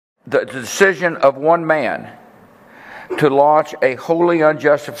the decision of one man to launch a wholly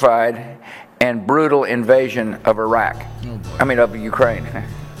unjustified and brutal invasion of Iraq. Of Ukraine.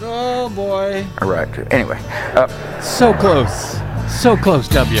 Oh, boy. Iraq, too. Anyway. So close. So close,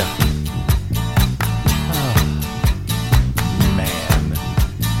 W. Oh, man.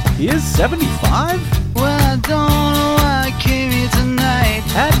 He is 75? Well, I don't know why I came here tonight.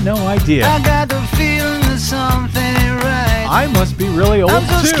 Had no idea. I got the feeling that something ain't right. I must be really old, I'm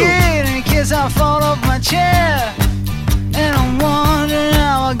so too. scared in case I fall off my chair. And I'm wondering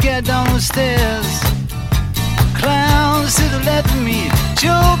how I'll get down the stairs. Clowns to the left of me,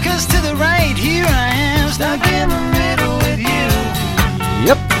 jokers to the right. Here I am, stuck in the middle with you.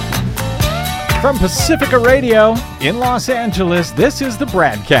 Yep. From Pacifica Radio in Los Angeles, this is the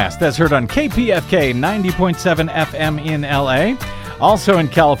BradCast, that's heard on KPFK 90.7 FM in LA. Also in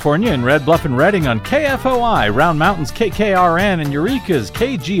California, in Red Bluff and Redding on KFOI, Round Mountains KKRN, and Eureka's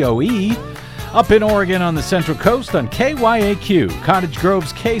KGOE. Up in Oregon on the Central Coast on KYAQ, Cottage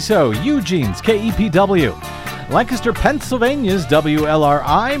Grove's KSO, Eugene's KEPW, Lancaster, Pennsylvania's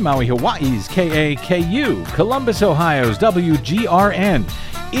WLRI, Maui, Hawaii's KAKU, Columbus, Ohio's WGRN,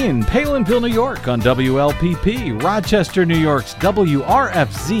 in Palinville, New York on WLPP, Rochester, New York's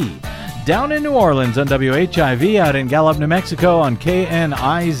WRFZ, down in New Orleans on WHIV, out in Gallup, New Mexico on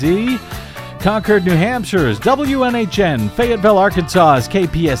KNIZ, Concord, New Hampshire's WNHN, Fayetteville, Arkansas's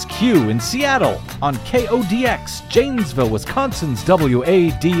KPSQ, in Seattle on KODX, Janesville, Wisconsin's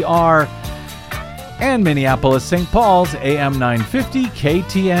WADR, and Minneapolis, St. Paul's AM 950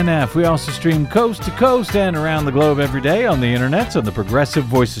 KTNF. We also stream coast to coast and around the globe every day on the internets on the Progressive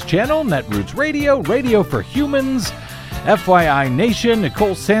Voices channel, Netroots Radio, Radio for Humans, FYI Nation,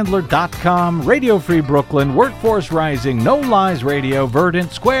 NicoleSandler.com, Radio Free Brooklyn, Workforce Rising, No Lies Radio,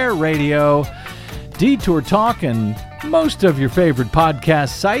 Verdant Square Radio, Detour Talk, and most of your favorite podcast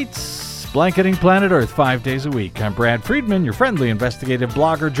sites, blanketing planet Earth 5 days a week. I'm Brad Friedman, your friendly investigative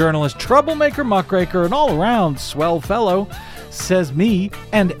blogger, journalist, troublemaker, muckraker, and all-around swell fellow, says me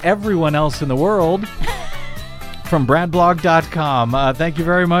and everyone else in the world. From BradBlog.com. Thank you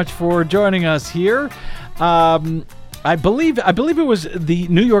very much for joining us here. I believe it was the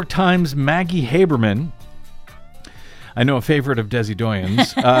New York Times' Maggie Haberman. I know a favorite of Desi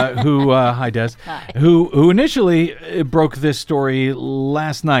Doyen's, hi Des, Hi. who initially broke this story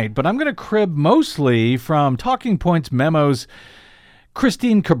last night, but I'm going to crib mostly from Talking Points Memo's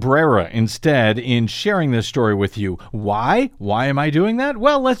Christine Cabrera instead in sharing this story with you. Why? Why am I doing that?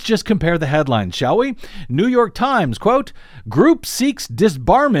 Well, let's just compare the headlines, shall we? New York Times, quote, "Group seeks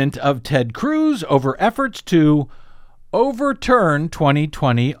disbarment of Ted Cruz over efforts to overturn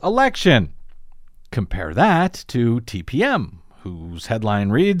 2020 election." Compare that to TPM, whose headline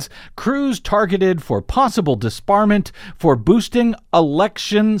reads, "Cruz targeted for possible disbarment for boosting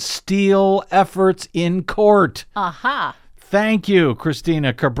election steal efforts in court." Aha. Thank you,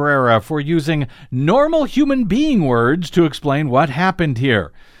 Christina Cabrera, for using normal human being words to explain what happened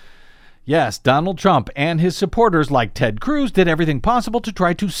here. Yes, Donald Trump and his supporters like Ted Cruz did everything possible to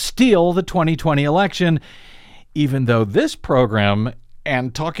try to steal the 2020 election, even though this program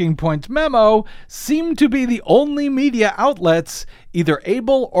and Talking Points Memo seem to be the only media outlets either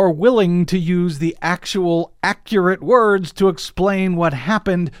able or willing to use the actual accurate words to explain what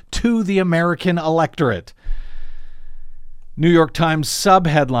happened to the American electorate. New York Times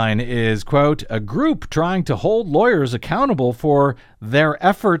subheadline is, quote, "A group trying to hold lawyers accountable for their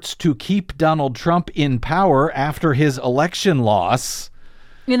efforts to keep Donald Trump in power after his election loss."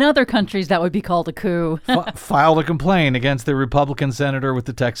 In other countries, that would be called a coup. Filed a complaint against the Republican senator with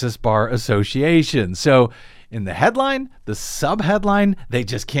the Texas Bar Association. So in the headline, the subheadline, they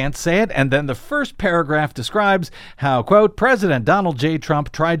just can't say it. And then the first paragraph describes how, quote, "President Donald J.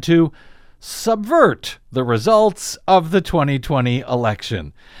 Trump tried to subvert the results of the 2020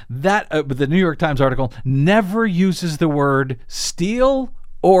 election." That the New York Times article never uses the word steal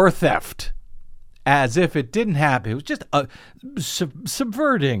or theft, as if it didn't happen. It was just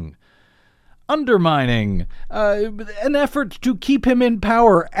subverting, undermining, an effort to keep him in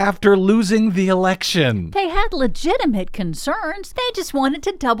power after losing the election. They had legitimate concerns. They just wanted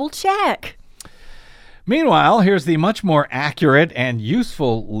to double check. Meanwhile, here's the much more accurate and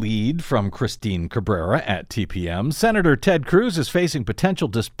useful lead from Christine Cabrera at TPM. Senator Ted Cruz is facing potential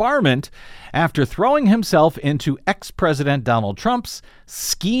disbarment after throwing himself into ex-President Donald Trump's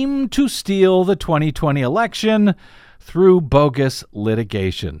scheme to steal the 2020 election through bogus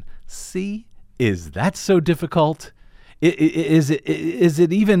litigation. See, is that so difficult? Is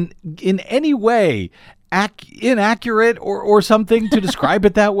it even in any way inaccurate or something to describe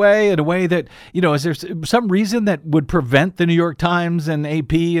it that way, in a way that, is there some reason that would prevent the New York Times and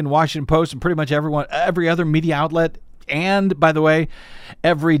AP and Washington Post and pretty much every other media outlet, and, by the way,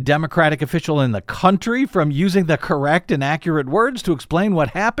 every Democratic official in the country, from using the correct and accurate words to explain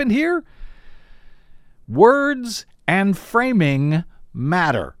what happened here? Words and framing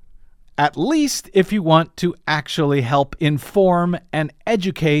matter, at least if you want to actually help inform and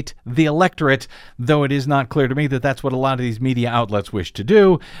educate the electorate, though it is not clear to me that that's what a lot of these media outlets wish to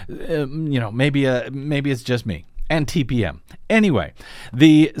do. Maybe it's just me. And TPM. Anyway,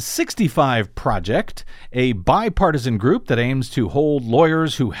 the 65 Project, a bipartisan group that aims to hold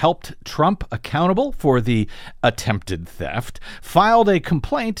lawyers who helped Trump accountable for the attempted theft, filed a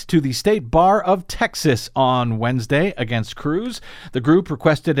complaint to the State Bar of Texas on Wednesday against Cruz. The group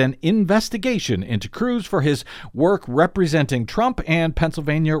requested an investigation into Cruz for his work representing Trump and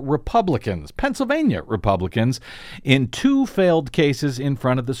Pennsylvania Republicans in two failed cases in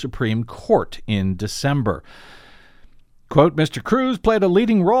front of the Supreme Court in December. Quote, Mr. Cruz played a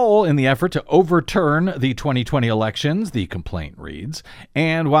leading role in the effort to overturn the 2020 elections, the complaint reads.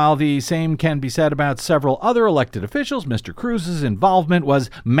 And while the same can be said about several other elected officials, Mr. Cruz's involvement was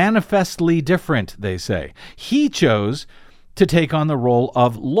manifestly different, they say. He chose to take on the role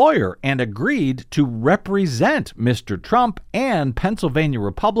of lawyer and agreed to represent Mr. Trump and Pennsylvania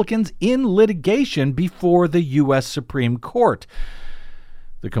Republicans in litigation before the U.S. Supreme Court.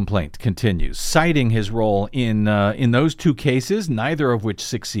 The complaint continues, citing his role in those two cases, neither of which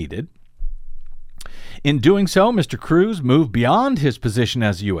succeeded. In doing so, Mr. Cruz moved beyond his position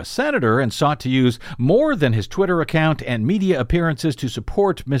as a U.S. Senator and sought to use more than his Twitter account and media appearances to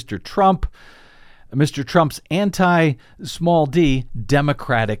support Mr. Trump's anti-small d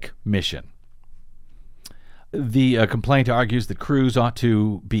Democratic mission. The complaint argues that Cruz ought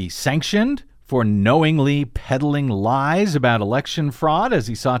to be sanctioned for knowingly peddling lies about election fraud as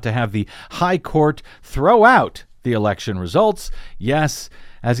he sought to have the high court throw out the election results. Yes,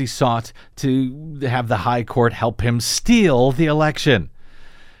 as he sought to have the high court help him steal the election.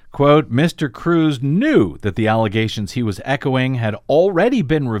 Quote, Mr. Cruz knew that the allegations he was echoing had already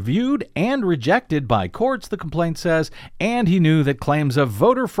been reviewed and rejected by courts, the complaint says, and he knew that claims of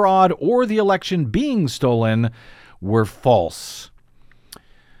voter fraud or the election being stolen were false.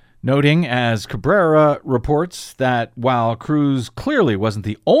 Noting, as Cabrera reports, that while Cruz clearly wasn't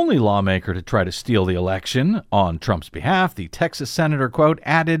the only lawmaker to try to steal the election on Trump's behalf, the Texas senator, quote,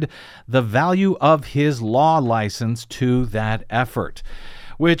 added the value of his law license to that effort,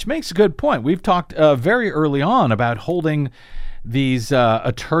 which makes a good point. We've talked very early on about holding these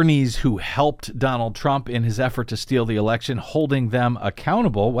attorneys who helped Donald Trump in his effort to steal the election, holding them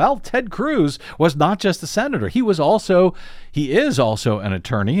accountable. Well, Ted Cruz was not just a senator. He is also an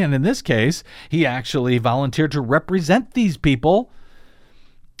attorney. And in this case, he actually volunteered to represent these people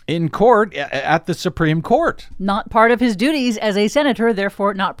in court at the Supreme Court. Not part of his duties as a senator,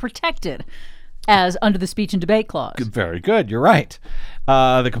 therefore not protected as under the speech and debate clause. Very good. You're right.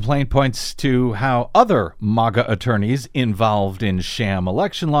 The complaint points to how other MAGA attorneys involved in sham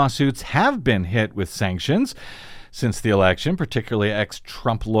election lawsuits have been hit with sanctions since the election, particularly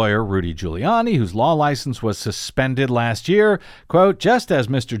ex-Trump lawyer Rudy Giuliani, whose law license was suspended last year. Quote, just as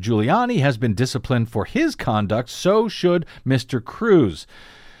Mr. Giuliani has been disciplined for his conduct, so should Mr. Cruz,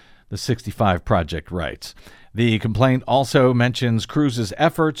 the 65 Project writes. The complaint also mentions Cruz's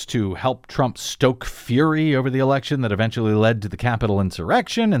efforts to help Trump stoke fury over the election that eventually led to the Capitol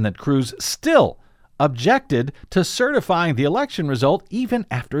insurrection, and that Cruz still objected to certifying the election result even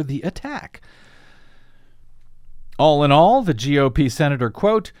after the attack. All in all, the GOP senator,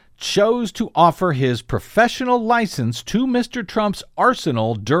 quote, chose to offer his professional license to Mr. Trump's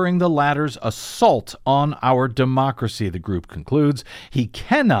arsenal during the latter's assault on our democracy, the group concludes. He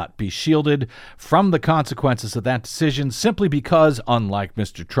cannot be shielded from the consequences of that decision simply because, unlike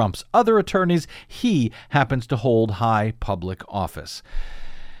Mr. Trump's other attorneys, he happens to hold high public office.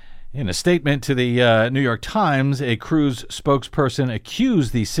 In a statement to the New York Times, a Cruz spokesperson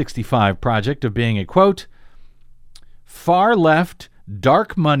accused the 65 Project of being a, quote, far-left,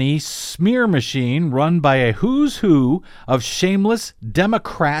 dark money smear machine run by a who's who of shameless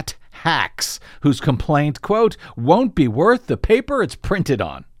Democrat hacks whose complaint, quote, won't be worth the paper it's printed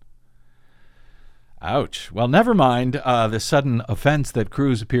on. Ouch. Well, never mind the sudden offense that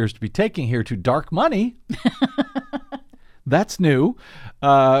Cruz appears to be taking here to dark money. That's new.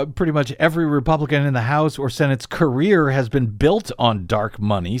 Pretty much every Republican in the House or Senate's career has been built on dark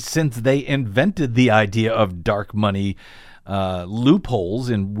money since they invented the idea of dark money loopholes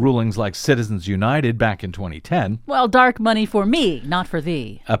in rulings like Citizens United back in 2010. Well, dark money for me, not for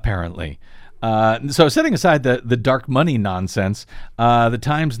thee. Apparently. So setting aside the dark money nonsense, the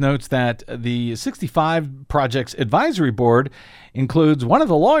Times notes that the 65 Projects Advisory Board includes one of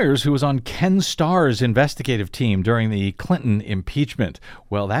the lawyers who was on Ken Starr's investigative team during the Clinton impeachment.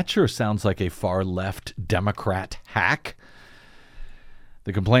 Well, that sure sounds like a far-left Democrat hack.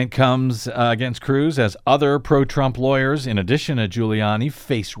 The complaint comes against Cruz as other pro-Trump lawyers, in addition to Giuliani,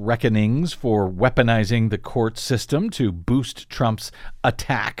 face reckonings for weaponizing the court system to boost Trump's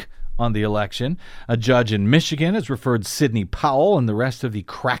attack on the election. A judge in Michigan has referred Sidney Powell and the rest of the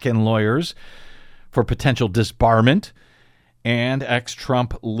Kraken lawyers for potential disbarment. And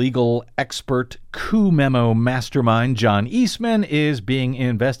ex-Trump legal expert coup memo mastermind John Eastman is being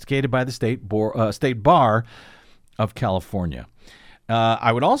investigated by the State Bar of California.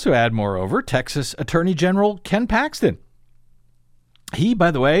 I would also add, moreover, Texas Attorney General Ken Paxton. He, by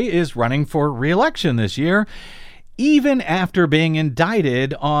the way, is running for re-election this year, even after being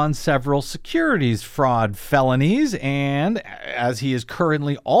indicted on several securities fraud felonies, and as he is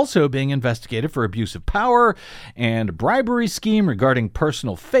currently also being investigated for abuse of power and a bribery scheme regarding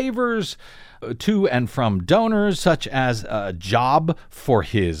personal favors to and from donors, such as a job for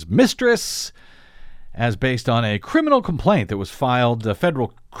his mistress, as based on a criminal complaint that was filed, a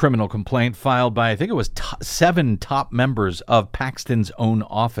federal criminal complaint filed by, I think it was 7 top members of Paxton's own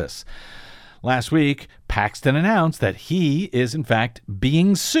office. Last week, Paxton announced that he is, in fact,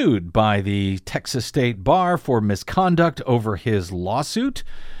 being sued by the Texas State Bar for misconduct over his lawsuit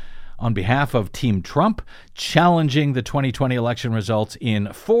on behalf of Team Trump, challenging the 2020 election results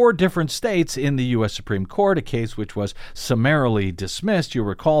in 4 different states in the U.S. Supreme Court, a case which was summarily dismissed. You'll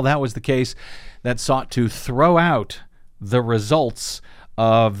recall that was the case that sought to throw out the results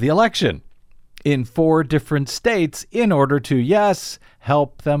of the election in 4 different states in order to, yes,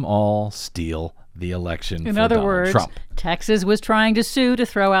 help them all steal the election. In for other Donald words, Trump. Texas was trying to sue to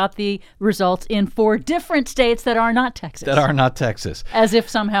throw out the results in 4 different states that are not Texas. That are not Texas. As if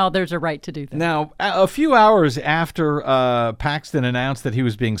somehow there's a right to do that. Now, a few hours after Paxton announced that he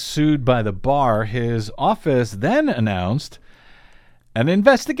was being sued by the bar, his office then announced an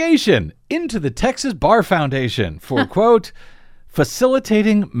investigation into the Texas Bar Foundation for, quote,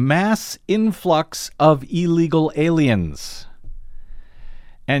 facilitating mass influx of illegal aliens.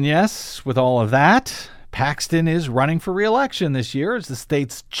 And yes, with all of that, Paxton is running for re-election this year as the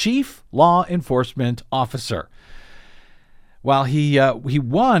state's chief law enforcement officer. While he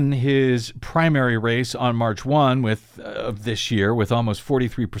won his primary race on March 1 of this year with almost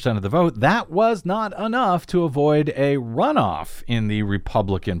 43% of the vote, that was not enough to avoid a runoff in the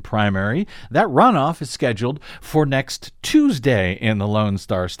Republican primary. That runoff is scheduled for next Tuesday in the Lone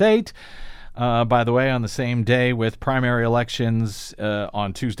Star State. By the way, on the same day with primary elections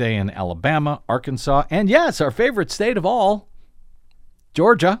on Tuesday in Alabama, Arkansas, and yes, our favorite state of all,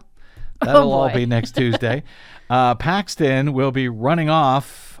 Georgia. That'll all be next Tuesday. Paxton will be running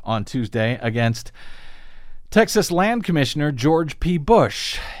off on Tuesday against Texas Land Commissioner George P.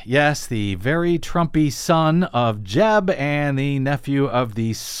 Bush. Yes, the very Trumpy son of Jeb and the nephew of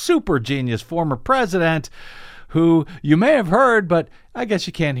the super genius former president, who you may have heard, but I guess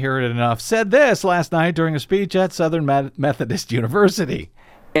you can't hear it enough, said this last night during a speech at Southern Methodist University.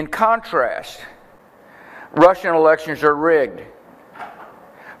 In contrast, Russian elections are rigged.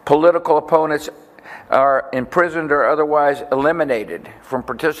 Political opponents are imprisoned or otherwise eliminated from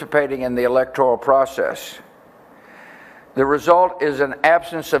participating in the electoral process. The result is an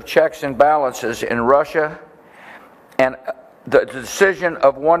absence of checks and balances in Russia and the decision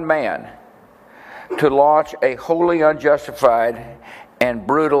of one man to launch a wholly unjustified and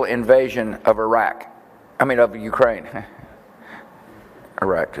brutal invasion of of Ukraine.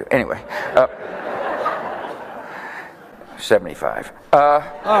 Iraq, too. Anyway. 75. All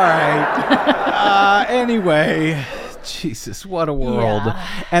right. Anyway, Jesus, what a world.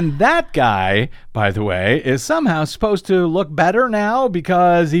 Yeah. And that guy, by the way, is somehow supposed to look better now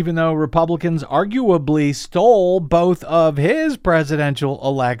because even though Republicans arguably stole both of his presidential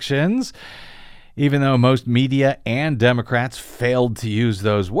elections, even though most media and Democrats failed to use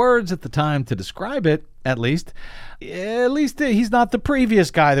those words at the time to describe it, at least he's not the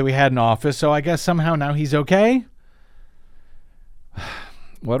previous guy that we had in office, so I guess somehow now he's okay.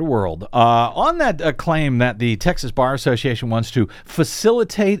 What a world. On that claim that the Texas Bar Association wants to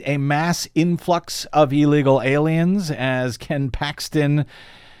facilitate a mass influx of illegal aliens, as Ken Paxton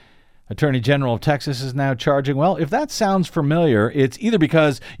Attorney General of Texas is now charging. Well, if that sounds familiar, it's either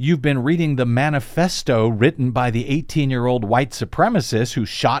because you've been reading the manifesto written by the 18-year-old white supremacist who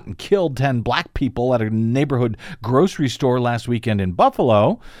shot and killed 10 black people at a neighborhood grocery store last weekend in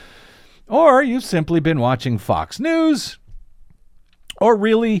Buffalo, or you've simply been watching Fox News, or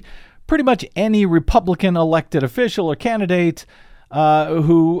really pretty much any Republican elected official or candidate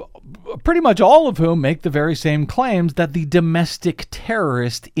who pretty much all of whom make the very same claims that the domestic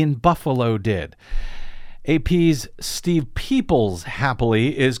terrorist in Buffalo did. AP's Steve Peoples,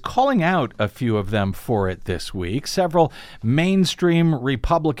 happily, is calling out a few of them for it this week. Several mainstream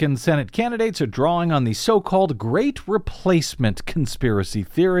Republican Senate candidates are drawing on the so-called Great Replacement conspiracy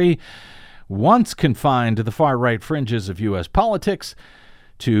theory, once confined to the far-right fringes of U.S. politics,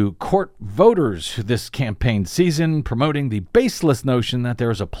 to court voters this campaign season, promoting the baseless notion that there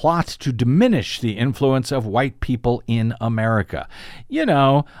is a plot to diminish the influence of white people in America. You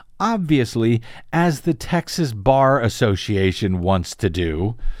know, obviously, as the Texas Bar Association wants to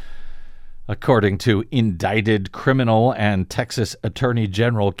do, according to indicted criminal and Texas Attorney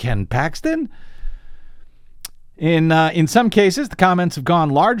General Ken Paxton. In some cases, the comments have gone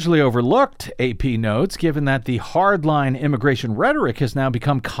largely overlooked, AP notes, given that the hardline immigration rhetoric has now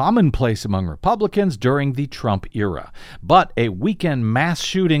become commonplace among Republicans during the Trump era. But a weekend mass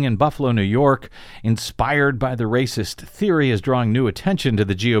shooting in Buffalo, New York, inspired by the racist theory, is drawing new attention to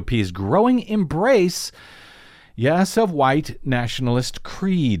the GOP's growing embrace, yes, of white nationalist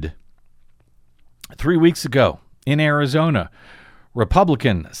creed. 3 weeks ago, in Arizona,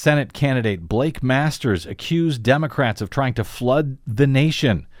 Republican Senate candidate Blake Masters accused Democrats of trying to flood the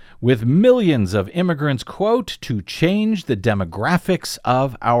nation with millions of immigrants, quote, to change the demographics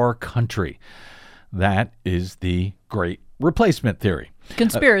of our country. That is the Great Replacement theory.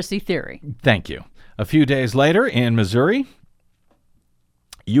 Conspiracy theory. Thank you. A few days later in Missouri,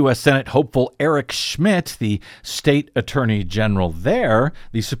 U.S. Senate hopeful Eric Schmitt, the state attorney general there,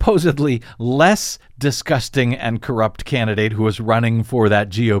 the supposedly less disgusting and corrupt candidate who was running for that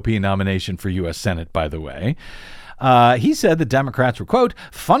GOP nomination for U.S. Senate, by the way, he said the Democrats were, quote,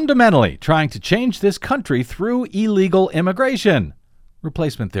 fundamentally trying to change this country through illegal immigration.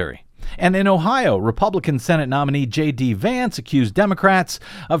 Replacement theory. And in Ohio, Republican Senate nominee J.D. Vance accused Democrats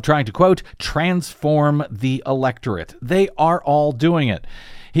of trying to, quote, transform the electorate. They are all doing it.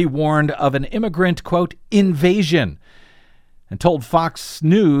 He warned of an immigrant, quote, invasion, and told Fox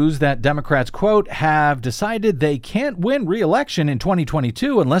News that Democrats, quote, have decided they can't win re-election in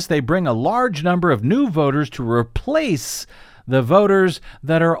 2022 unless they bring a large number of new voters to replace the voters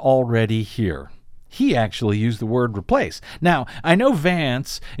that are already here. He actually used the word replace. Now, I know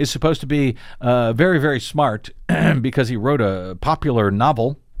Vance is supposed to be very, very smart because he wrote a popular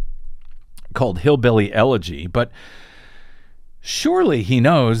novel called Hillbilly Elegy, but surely he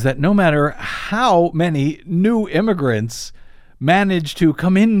knows that no matter how many new immigrants manage to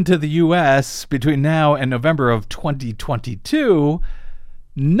come into the U.S. between now and November of 2022,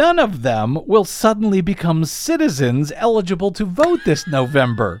 none of them will suddenly become citizens eligible to vote this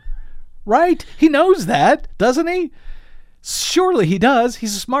November. Right? He knows that, doesn't he? Surely he does.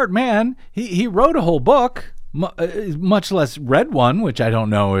 He's a smart man. He wrote a whole book, much less read one, which I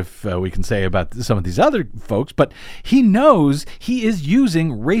don't know if we can say about some of these other folks, but he knows he is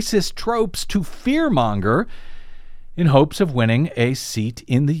using racist tropes to fearmonger in hopes of winning a seat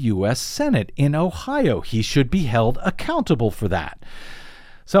in the U.S. Senate in Ohio. He should be held accountable for that.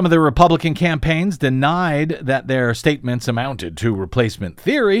 Some of the Republican campaigns denied that their statements amounted to replacement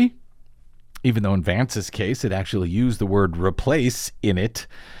theory, even though in Vance's case it actually used the word replace in it.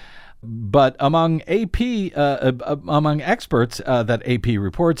 But among among experts that AP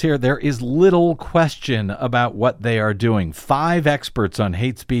reports here, there is little question about what they are doing. 5 experts on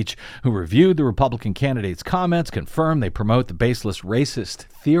hate speech who reviewed the Republican candidates' comments confirm they promote the baseless racist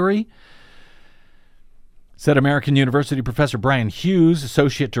theory. Said American University professor Brian Hughes,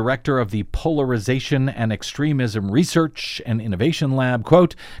 associate director of the Polarization and Extremism Research and Innovation Lab,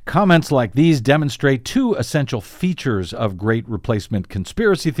 quote, comments like these demonstrate 2 essential features of Great Replacement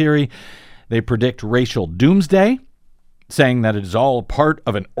conspiracy theory. They predict racial doomsday, saying that it is all part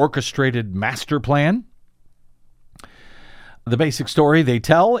of an orchestrated master plan. The basic story they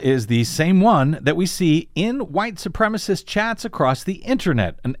tell is the same one that we see in white supremacist chats across the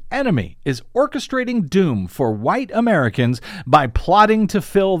internet. An enemy is orchestrating doom for white Americans by plotting to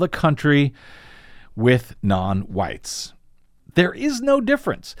fill the country with non-whites. There is no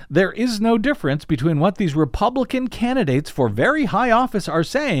difference. There is no difference between what these Republican candidates for very high office are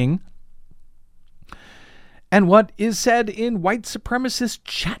saying and what is said in white supremacist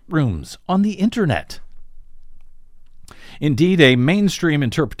chat rooms on the internet. Indeed, a mainstream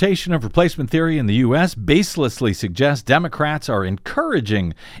interpretation of replacement theory in the U.S. baselessly suggests Democrats are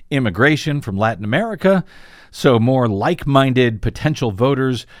encouraging immigration from Latin America, so more like-minded potential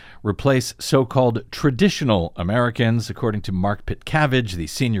voters replace so-called traditional Americans, according to Mark Pitcavage, the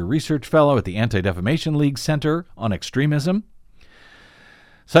senior research fellow at the Anti-Defamation League Center on Extremism.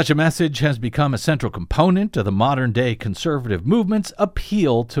 Such a message has become a central component of the modern-day conservative movement's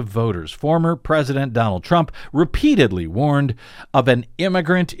appeal to voters. Former President Donald Trump repeatedly warned of an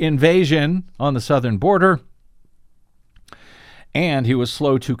immigrant invasion on the southern border, and he was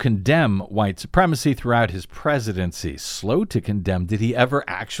slow to condemn white supremacy throughout his presidency. Slow to condemn? Did he ever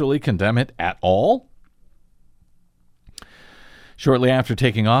actually condemn it at all? Shortly after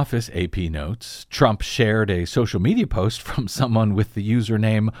taking office, AP notes, Trump shared a social media post from someone with the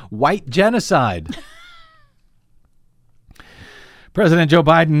username White Genocide. President Joe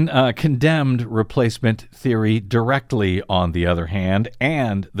Biden condemned replacement theory directly, on the other hand,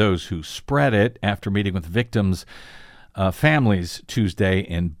 and those who spread it after meeting with victims' families Tuesday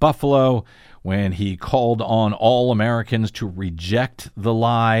in Buffalo, when he called on all Americans to reject the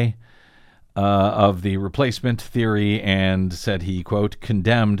lie of the replacement theory and said he, quote,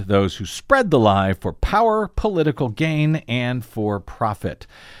 condemned those who spread the lie for power, political gain, and for profit.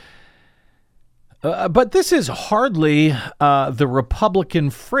 But this is hardly the Republican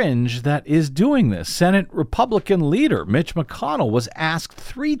fringe that is doing this. Senate Republican leader Mitch McConnell was asked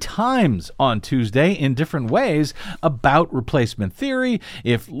 3 times on Tuesday in different ways about replacement theory,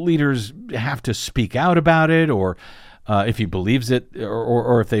 if leaders have to speak out about it, or if he believes it,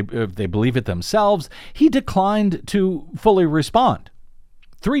 or if they believe it themselves. He declined to fully respond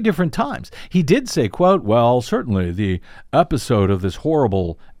 3 different times. He did say, quote, well, certainly the episode of this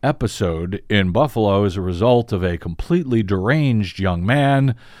horrible episode in Buffalo is a result of a completely deranged young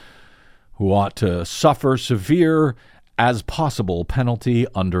man who ought to suffer severe as possible penalty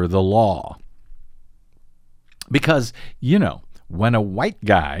under the law. Because, you know, when a white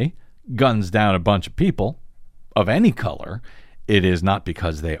guy guns down a bunch of people of any color, it is not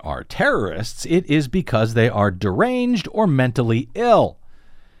because they are terrorists. It is because they are deranged or mentally ill.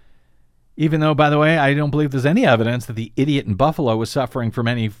 Even though, by the way, I don't believe there's any evidence that the idiot in Buffalo was suffering from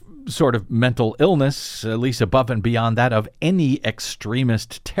any sort of mental illness, at least above and beyond that of any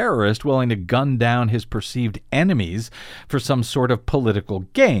extremist terrorist willing to gun down his perceived enemies for some sort of political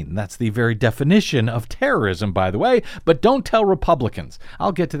gain. That's the very definition of terrorism, by the way. But don't tell Republicans.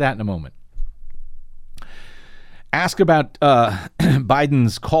 I'll get to that in a moment. Asked about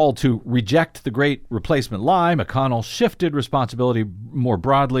Biden's call to reject the great replacement lie, McConnell shifted responsibility more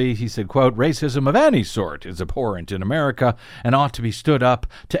broadly. He said, quote, racism of any sort is abhorrent in America and ought to be stood up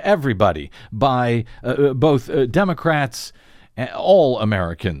to everybody by both Democrats and all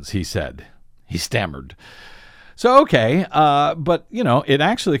Americans, he said. He stammered. So, okay, but, you know, it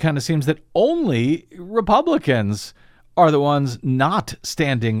actually kind of seems that only Republicans are the ones not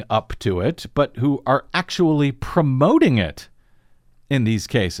standing up to it, but who are actually promoting it in these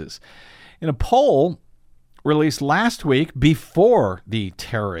cases. In a poll released last week before the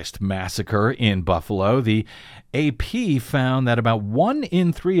terrorist massacre in Buffalo, the AP found that about 1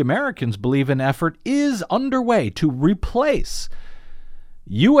 in 3 Americans believe an effort is underway to replace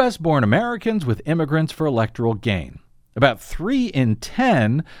U.S.-born Americans with immigrants for electoral gain. About 3 in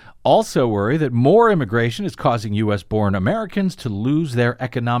 10 also worry that more immigration is causing U.S.-born Americans to lose their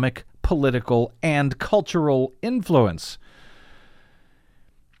economic, political, and cultural influence.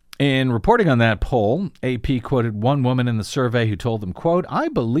 In reporting on that poll, AP quoted one woman in the survey who told them, quote, I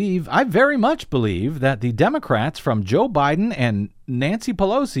very much believe that the Democrats from Joe Biden and Nancy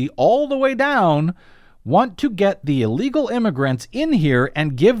Pelosi all the way down want to get the illegal immigrants in here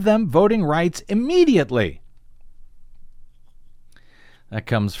and give them voting rights immediately. That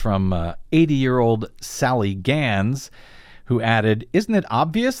comes from 80-year-old Sally Gans, who added, isn't it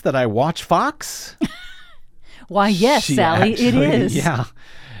obvious that I watch Fox? Why, yes, Sally, it is. Yeah.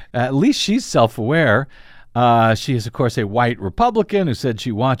 At least she's self-aware. She is, of course, a white Republican who said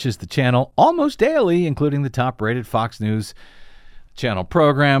she watches the channel almost daily, including the top-rated Fox News channel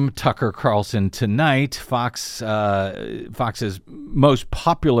program, Tucker Carlson Tonight, Fox's most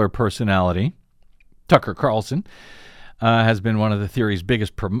popular personality, Tucker Carlson, has been one of the theory's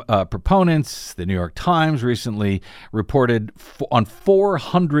biggest proponents. The New York Times recently reported on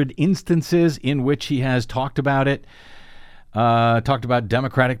 400 instances in which he has talked about it, talked about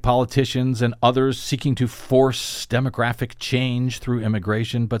Democratic politicians and others seeking to force demographic change through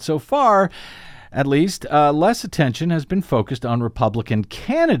immigration. But so far, at least, less attention has been focused on Republican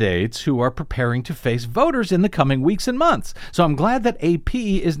candidates who are preparing to face voters in the coming weeks and months. So I'm glad that AP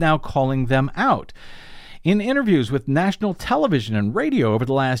is now calling them out. In interviews with national television and radio over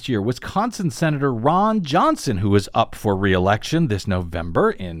the last year, Wisconsin Senator Ron Johnson, who is up for re-election this November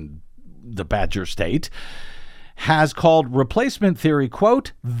in the Badger State, has called replacement theory,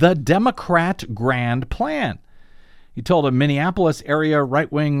 quote, the Democrat grand plan. He told a Minneapolis area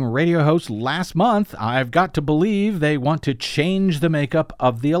right-wing radio host last month, I've got to believe they want to change the makeup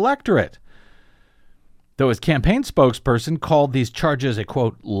of the electorate. Though his campaign spokesperson called these charges a,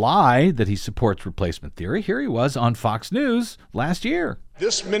 quote, lie that he supports replacement theory, here he was on Fox News last year.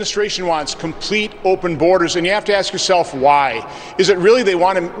 This administration wants complete open borders, and you have to ask yourself why. Is it really they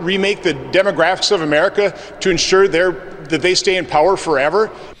want to remake the demographics of America to ensure that they stay in power forever?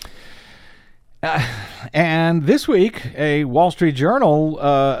 And this week, a Wall Street Journal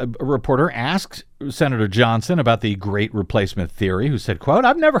reporter asked Senator Johnson about the great replacement theory, who said, quote,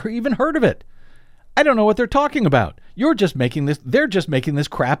 I've never even heard of it. I don't know what they're talking about. They're just making this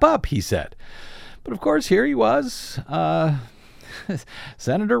crap up, he said. But of course, here he was,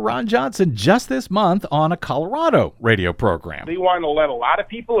 Senator Ron Johnson, just this month on a Colorado radio program. They want to let a lot of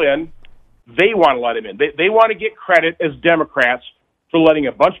people in. They want to let them in. They want to get credit as Democrats for letting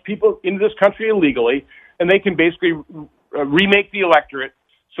a bunch of people into this country illegally, and they can basically remake the electorate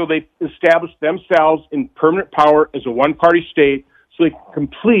so they establish themselves in permanent power as a one-party state so they can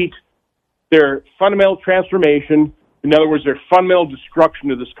complete their fundamental transformation, in other words, their fundamental destruction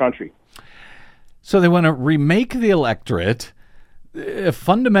of this country. So they want to remake the electorate, a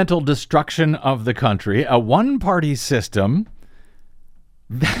fundamental destruction of the country, a one-party system.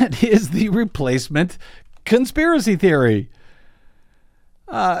 That is the replacement conspiracy theory.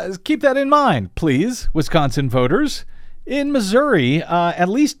 Keep that in mind, please, Wisconsin voters. In Missouri, at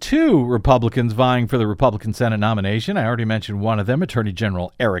least two Republicans vying for the Republican Senate nomination, I already mentioned one of them, Attorney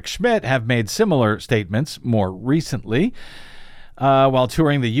General Eric Schmitt, have made similar statements more recently. While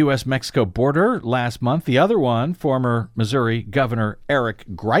touring the U.S.-Mexico border last month, the other one, former Missouri Governor Eric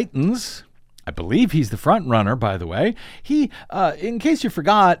Greitens, I believe he's the front runner, by the way. He, in case you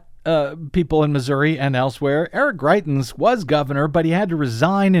forgot, people in Missouri and elsewhere, Eric Greitens was governor, but he had to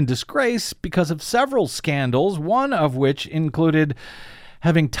resign in disgrace because of several scandals, one of which included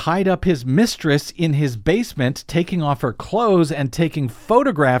having tied up his mistress in his basement, taking off her clothes and taking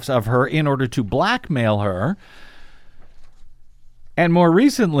photographs of her in order to blackmail her. And more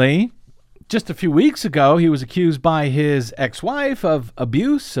recently, just a few weeks ago, he was accused by his ex-wife of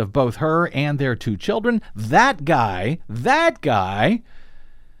abuse of both her and their two children. That guy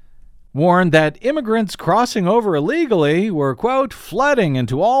warned that immigrants crossing over illegally were, quote, flooding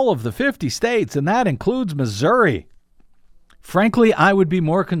into all of the 50 states, and that includes Missouri. Frankly, I would be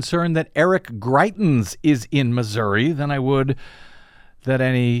more concerned that Eric Greitens is in Missouri than I would that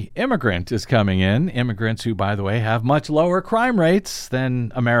any immigrant is coming in. Immigrants who, by the way, have much lower crime rates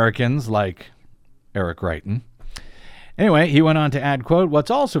than Americans like Eric Greitens. Anyway, he went on to add, quote,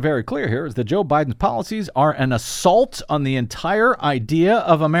 what's also very clear here is that Joe Biden's policies are an assault on the entire idea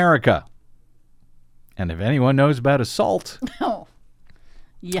of America. And if anyone knows about assault... Oh,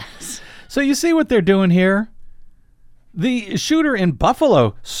 yes. So you see what they're doing here? The shooter in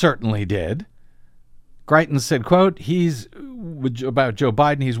Buffalo certainly did. Greitens said, quote, about Joe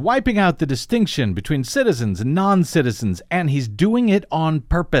Biden, he's wiping out the distinction between citizens and non-citizens, and he's doing it on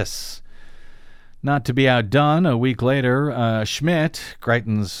purpose. Not to be outdone, a week later, Schmitt,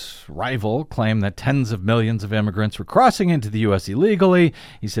 Greitens' rival, claimed that tens of millions of immigrants were crossing into the U.S. illegally.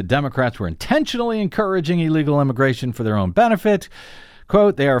 He said Democrats were intentionally encouraging illegal immigration for their own benefit.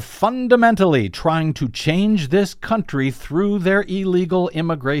 Quote, they are fundamentally trying to change this country through their illegal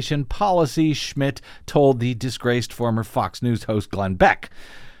immigration policy, Schmitt told the disgraced former Fox News host Glenn Beck.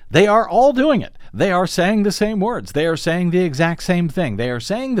 They are all doing it. They are saying the same words. They are saying the exact same thing. They are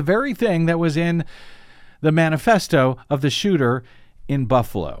saying the very thing that was in the manifesto of the shooter in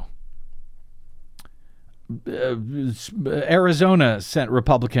Buffalo. Arizona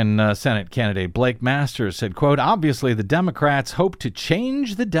Republican Senate candidate Blake Masters said, quote, obviously the Democrats hope to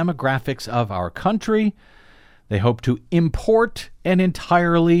change the demographics of our country. They hope to import an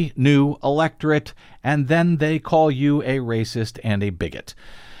entirely new electorate, and then they call you a racist and a bigot.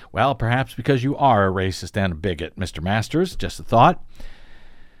 Well, perhaps because you are a racist and a bigot, Mr. Masters. Just a thought.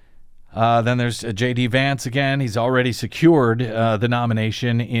 Then there's J.D. Vance again. He's already secured the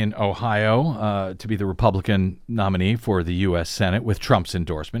nomination in Ohio to be the Republican nominee for the U.S. Senate with Trump's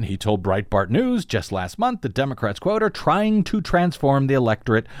endorsement. He told Breitbart News just last month that Democrats, quote, are trying to transform the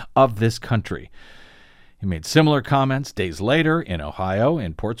electorate of this country. He made similar comments days later in Ohio,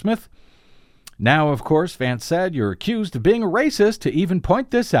 in Portsmouth. Now, of course, Vance said, you're accused of being a racist to even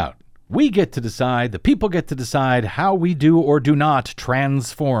point this out. We get to decide, the people get to decide how we do or do not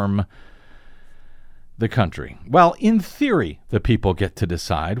transform the country? Well, in theory, the people get to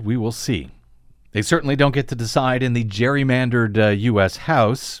decide. We will see. They certainly don't get to decide in the gerrymandered U.S.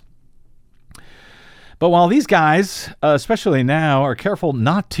 House. But while these guys, especially now, are careful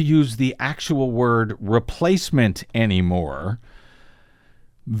not to use the actual word replacement anymore,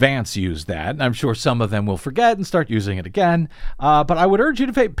 Vance used that, and I'm sure some of them will forget and start using it again. But I would urge you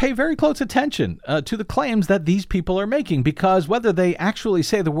to pay very close attention to the claims that these people are making, because whether they actually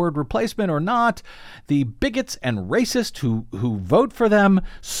say the word replacement or not, the bigots and racists who vote for them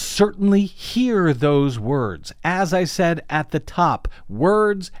certainly hear those words. As I said at the top,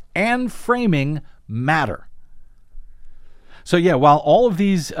 words and framing matter. So yeah, while all of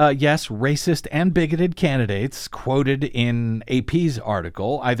these, racist and bigoted candidates quoted in AP's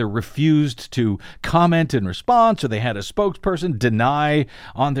article either refused to comment in response, or they had a spokesperson deny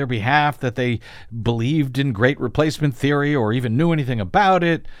on their behalf that they believed in great replacement theory or even knew anything about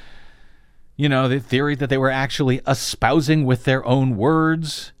it, you know, the theory that they were actually espousing with their own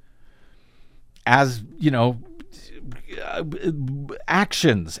words, as, you know,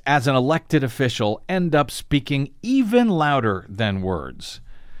 actions as an elected official end up speaking even louder than words.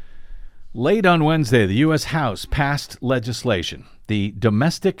 Late on Wednesday, the U.S. House passed legislation, the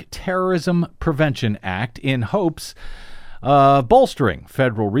Domestic Terrorism Prevention Act, in hopes of bolstering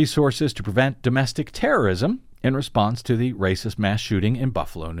federal resources to prevent domestic terrorism in response to the racist mass shooting in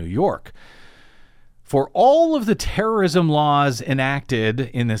Buffalo, New York. For all of the terrorism laws enacted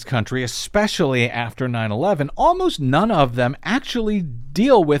in this country, especially after 9/11, almost none of them actually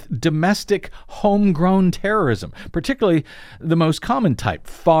deal with domestic homegrown terrorism, particularly the most common type,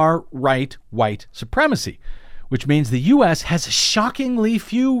 far-right white supremacy, which means the U.S. has shockingly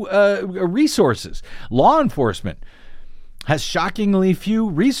few resources. Law enforcement has shockingly few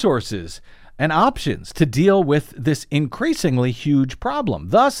resources and options to deal with this increasingly huge problem.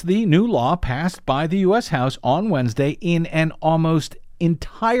 Thus, the new law passed by the U.S. House on Wednesday in an almost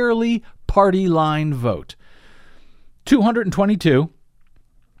entirely party line vote. 222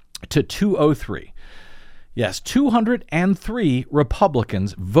 to 203. Yes, 203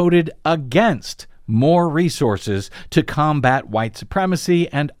 Republicans voted against more resources to combat white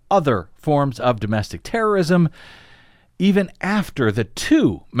supremacy and other forms of domestic terrorism, even after the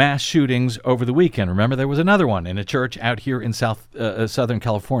two mass shootings over the weekend. Remember, there was another one in a church out here in Southern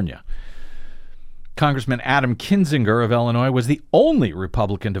California. Congressman Adam Kinzinger of Illinois was the only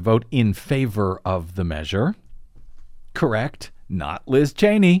Republican to vote in favor of the measure. Correct, not Liz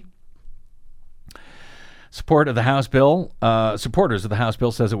Cheney. Supporters of the House bill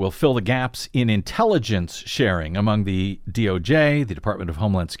says it will fill the gaps in intelligence sharing among the DOJ, the Department of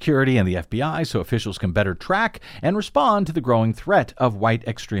Homeland Security, and the FBI, so officials can better track and respond to the growing threat of white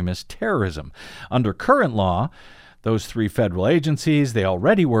extremist terrorism. Under current law, those three federal agencies, they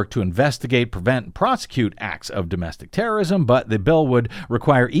already work to investigate, prevent, and prosecute acts of domestic terrorism, but the bill would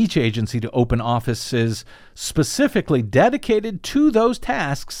require each agency to open offices specifically dedicated to those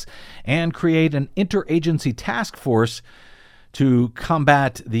tasks and create an interagency task force to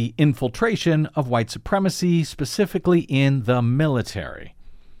combat the infiltration of white supremacy, specifically in the military.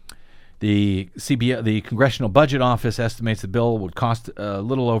 The Congressional Budget Office estimates the bill would cost a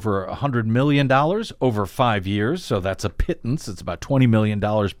little over $100 million over 5 years, so that's a pittance. It's about $20 million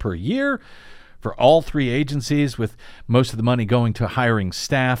per year for all three agencies, with most of the money going to hiring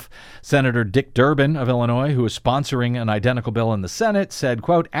staff. Senator Dick Durbin of Illinois, who is sponsoring an identical bill in the Senate, said,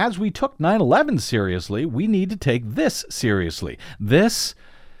 quote, "As we took 9/11 seriously, we need to take this seriously. This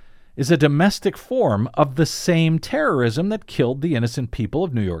is a domestic form of the same terrorism that killed the innocent people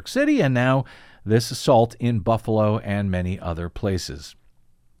of New York City, and now this assault in Buffalo and many other places."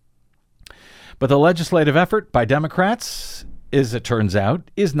 But the legislative effort by Democrats, as it turns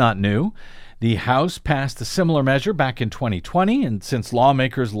out, is not new. The House passed a similar measure back in 2020, and since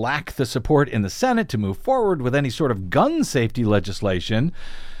lawmakers lack the support in the Senate to move forward with any sort of gun safety legislation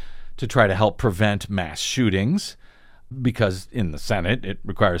to try to help prevent mass shootings, because in the Senate it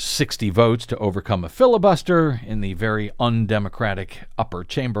requires 60 votes to overcome a filibuster in the very undemocratic upper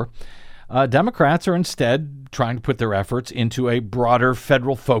chamber, Democrats are instead trying to put their efforts into a broader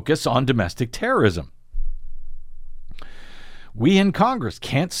federal focus on domestic terrorism. We in Congress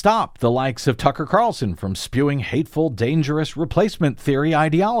can't stop the likes of Tucker Carlson from spewing hateful, dangerous replacement theory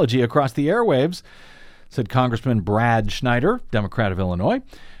ideology across the airwaves, said Congressman Brad Schneider, Democrat of Illinois.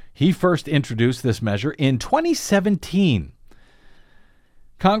 He first introduced this measure in 2017.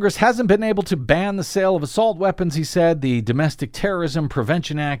 Congress hasn't been able to ban the sale of assault weapons, he said. The Domestic Terrorism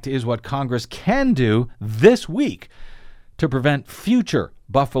Prevention Act is what Congress can do this week to prevent future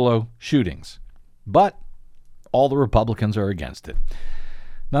Buffalo shootings. But all the Republicans are against it.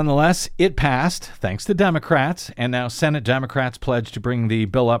 Nonetheless, it passed thanks to Democrats, and now Senate Democrats pledge to bring the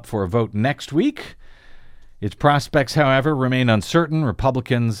bill up for a vote next week. Its prospects, however, remain uncertain.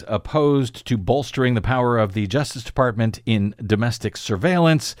 Republicans opposed to bolstering the power of the Justice Department in domestic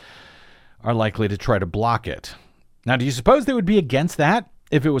surveillance are likely to try to block it. Now, do you suppose they would be against that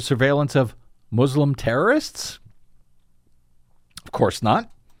if it was surveillance of Muslim terrorists? Of course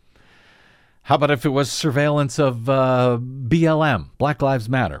not. How about if it was surveillance of BLM, Black Lives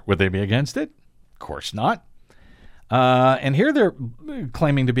Matter? Would they be against it? Of course not. And here they're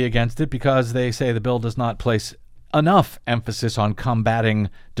claiming to be against it because they say the bill does not place enough emphasis on combating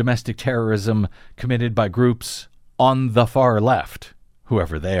domestic terrorism committed by groups on the far left,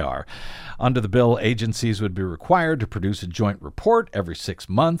 whoever they are. Under the bill, agencies would be required to produce a joint report every 6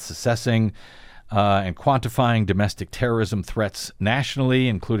 months assessing and quantifying domestic terrorism threats nationally,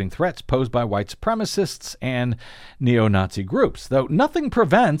 including threats posed by white supremacists and neo-Nazi groups, though nothing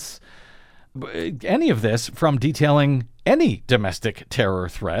prevents any of this from detailing any domestic terror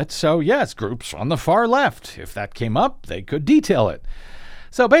threat. So, yes, groups on the far left, if that came up, they could detail it.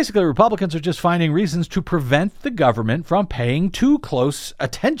 So basically, Republicans are just finding reasons to prevent the government from paying too close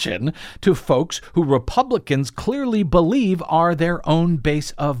attention to folks who Republicans clearly believe are their own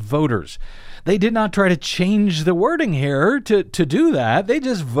base of voters. They did not try to change the wording here to do that. They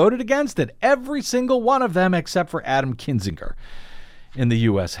just voted against it. Every single one of them except for Adam Kinzinger in the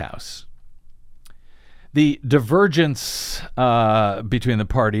U.S. House. The divergence between the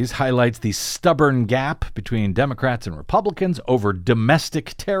parties highlights the stubborn gap between Democrats and Republicans over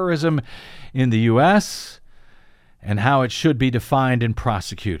domestic terrorism in the U.S. and how it should be defined and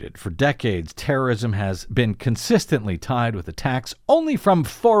prosecuted. For decades, terrorism has been consistently tied with attacks only from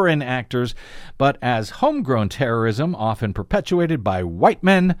foreign actors, but as homegrown terrorism, often perpetuated by white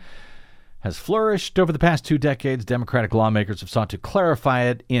men, has flourished over the past 2 decades, Democratic lawmakers have sought to clarify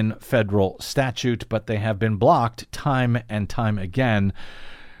it in federal statute, but they have been blocked time and time again.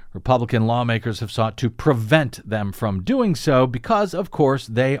 Republican lawmakers have sought to prevent them from doing so because, of course,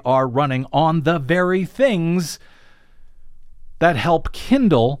 they are running on the very things that help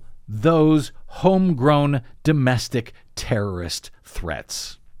kindle those homegrown domestic terrorist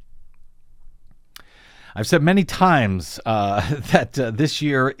threats. I've said many times that this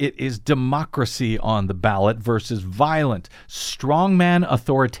year it is democracy on the ballot versus violent, strongman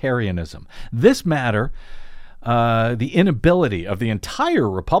authoritarianism. This matter, the inability of the entire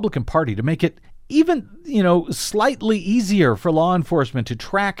Republican Party to make it even, slightly easier for law enforcement to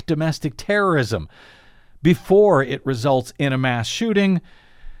track domestic terrorism before it results in a mass shooting.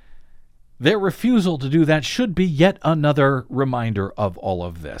 Their refusal to do that should be yet another reminder of all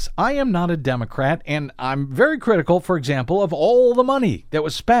of this. I am not a Democrat, and I'm very critical, for example, of all the money that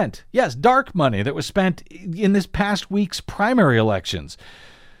was spent, yes, dark money that was spent in this past week's primary elections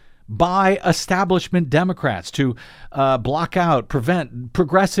by establishment Democrats to prevent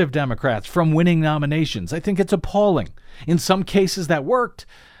progressive Democrats from winning nominations. I think it's appalling. In some cases that worked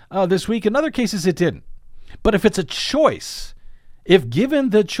this week, in other cases it didn't. But if it's a choice, if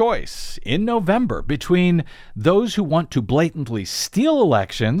given the choice in November between those who want to blatantly steal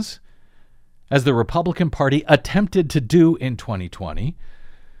elections, as the Republican Party attempted to do in 2020,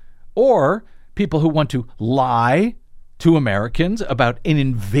 or people who want to lie to Americans about an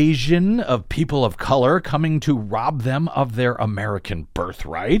invasion of people of color coming to rob them of their American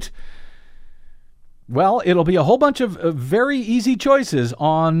birthright, well, it'll be a whole bunch of very easy choices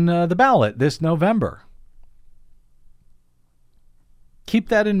on the ballot this November. Keep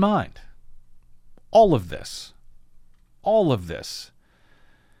that in mind. All of this.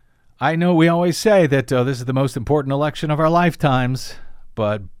 I know we always say that this is the most important election of our lifetimes,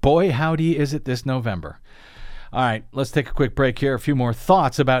 but boy, howdy is it this November. All right, let's take a quick break here. A few more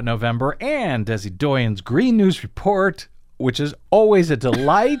thoughts about November and Desi Doyen's Green News Report, which is always a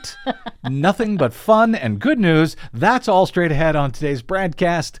delight. Nothing but fun and good news. That's all straight ahead on today's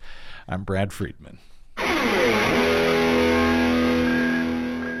BradCast. I'm Brad Friedman.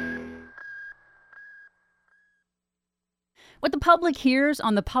 What the public hears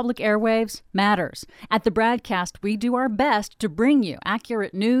on the public airwaves matters. At the BradCast, we do our best to bring you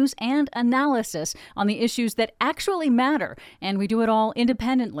accurate news and analysis on the issues that actually matter, and we do it all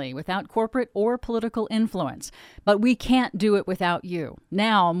independently, without corporate or political influence. But we can't do it without you,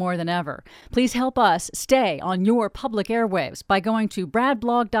 now more than ever. Please help us stay on your public airwaves by going to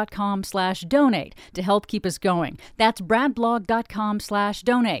bradblog.com/donate to help keep us going. That's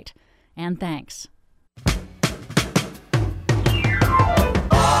bradblog.com/donate. And thanks.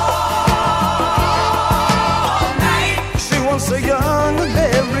 Once a young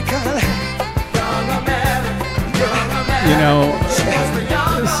American.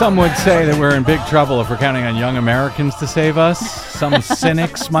 Some would say that we're in big trouble if we're counting on young Americans to save us. Some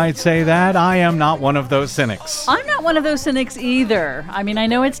cynics might say that. I am not one of those cynics. I'm not one of those cynics either. I mean, I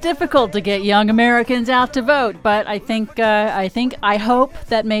know it's difficult to get young Americans out to vote, but I hope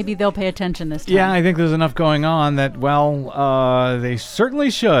that maybe they'll pay attention this time. Yeah, I think there's enough going on that, they certainly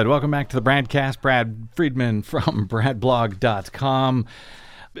should. Welcome back to the BradCast. Brad Friedman from BradBlog.com.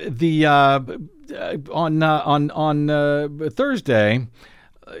 On Thursday,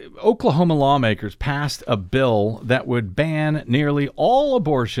 Oklahoma lawmakers passed a bill that would ban nearly all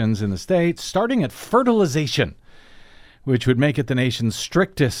abortions in the state, starting at fertilization, which would make it the nation's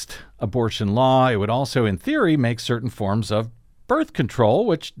strictest abortion law. It would also, in theory, make certain forms of birth control,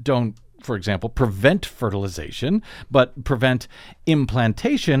 which don't, for example, prevent fertilization, but prevent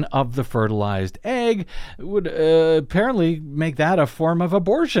implantation of the fertilized egg, would apparently make that a form of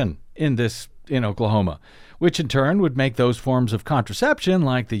abortion in Oklahoma, which in turn would make those forms of contraception,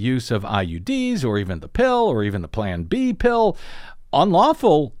 like the use of IUDs or even the pill or even the Plan B pill,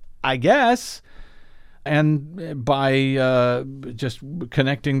 unlawful, I guess. And by just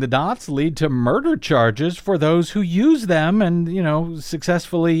connecting the dots, lead to murder charges for those who use them and,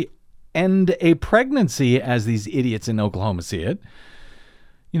 successfully end a pregnancy, as these idiots in Oklahoma see it,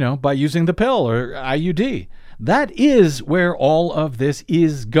 by using the pill or IUD. That is where all of this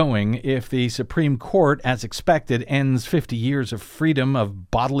is going if the Supreme Court, as expected, ends 50 years of freedom of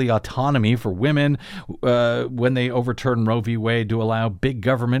bodily autonomy for women when they overturn Roe v. Wade to allow big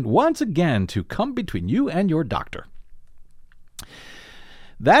government once again to come between you and your doctor.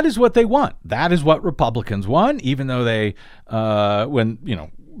 That is what they want. That is what Republicans want, even though they,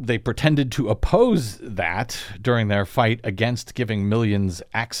 they pretended to oppose that during their fight against giving millions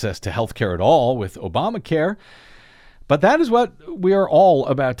access to health care at all with Obamacare. But that is what we are all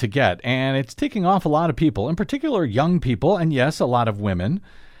about to get, and it's ticking off a lot of people, in particular young people, and yes, a lot of women.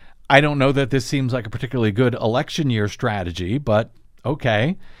 I don't know that this seems like a particularly good election year strategy, but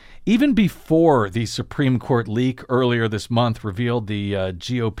okay. Even before the Supreme Court leak earlier this month revealed the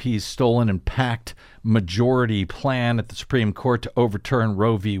GOP's stolen and packed majority plan at the Supreme Court to overturn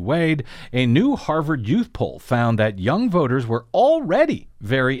Roe v. Wade, a new Harvard youth poll found that young voters were already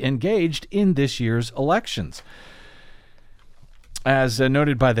very engaged in this year's elections. As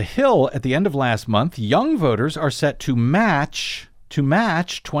noted by The Hill at the end of last month, young voters are set to match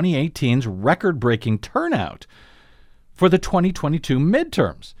 2018's record-breaking turnout for the 2022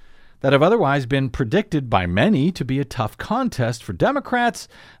 midterms that have otherwise been predicted by many to be a tough contest for Democrats.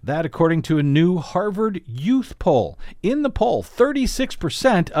 That, according to a new Harvard youth poll. In the poll,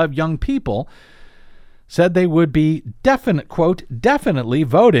 36% of young people said they would be definitely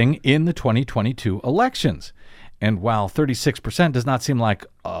voting in the 2022 elections. And while 36% does not seem like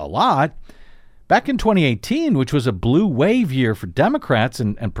a lot, back in 2018, which was a blue wave year for Democrats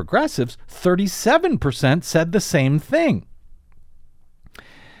and progressives, 37% said the same thing.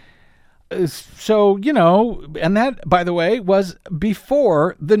 So, and that, by the way, was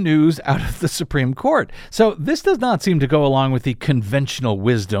before the news out of the Supreme Court. So this does not seem to go along with the conventional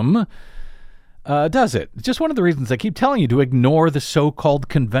wisdom, does it? Just one of the reasons I keep telling you to ignore the so-called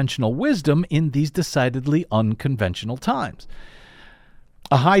conventional wisdom in these decidedly unconventional times.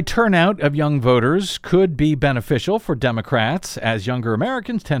 A high turnout of young voters could be beneficial for Democrats, as younger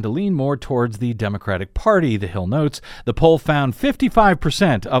Americans tend to lean more towards the Democratic Party, The Hill notes. The poll found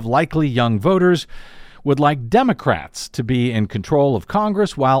 55% of likely young voters would like Democrats to be in control of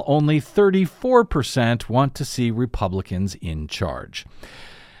Congress, while only 34% want to see Republicans in charge.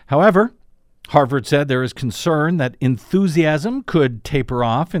 However, Harvard said there is concern that enthusiasm could taper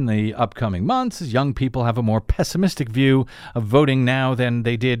off in the upcoming months as young people have a more pessimistic view of voting now than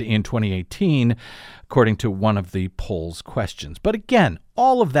they did in 2018, according to one of the poll's questions. But again,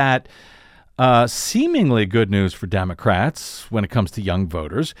 all of that seemingly good news for Democrats when it comes to young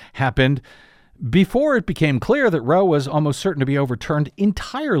voters happened before it became clear that Roe was almost certain to be overturned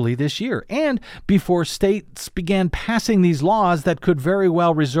entirely this year, and before states began passing these laws that could very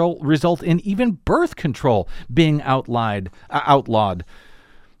well result in even birth control being outlawed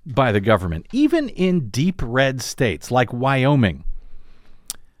by the government, even in deep red states like Wyoming.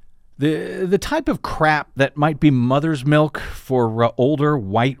 The type of crap that might be mother's milk for older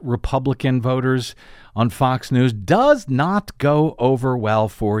white Republican voters on Fox News does not go over well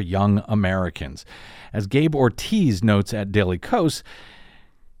for young Americans. As Gabe Ortiz notes at Daily Kos,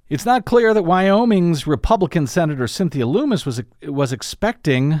 it's not clear that Wyoming's Republican Senator Cynthia Lummis was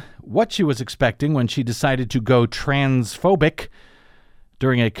expecting what she was expecting when she decided to go transphobic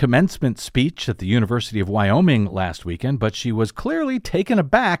during a commencement speech at the University of Wyoming last weekend, but she was clearly taken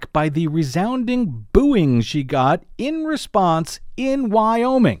aback by the resounding booing she got in response in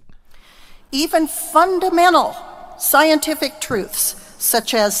Wyoming. Even fundamental scientific truths,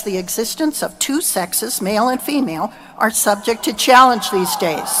 such as the existence of two sexes, male and female, are subject to challenge these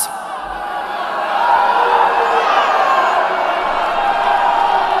days.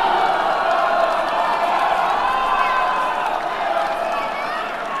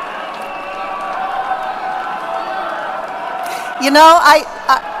 You know,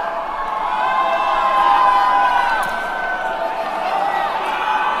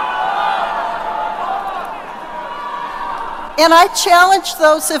 and I challenge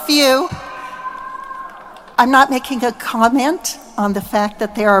those of you. I'm not making a comment on the fact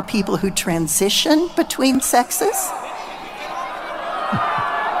that there are people who transition between sexes.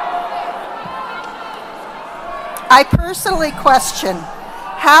 I personally question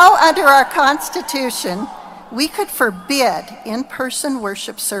how, under our Constitution, we could forbid in-person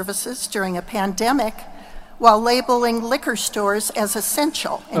worship services during a pandemic while labeling liquor stores as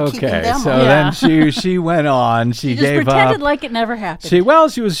essential and keeping them so open. then she went on. She just gave pretended up. like it never happened. She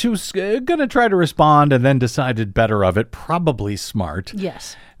was going to try to respond and then decided better of it. Probably smart.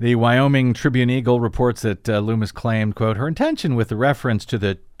 Yes. The Wyoming Tribune-Eagle reports that Loomis claimed, quote, her intention with the reference to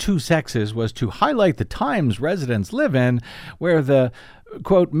the two sexes was to highlight the times residents live in where the,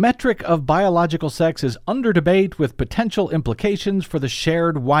 quote, metric of biological sex is under debate with potential implications for the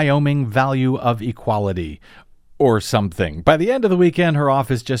shared Wyoming value of equality. Or something. By the end of the weekend, her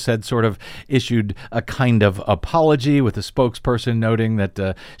office just had sort of issued a kind of apology, with a spokesperson noting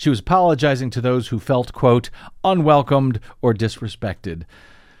that she was apologizing to those who felt, quote, unwelcomed or disrespected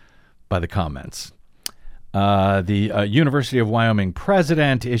by the comments. The University of Wyoming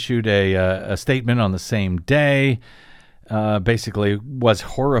president issued a statement on the same day, basically was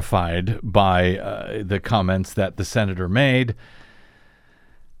horrified by the comments that the senator made.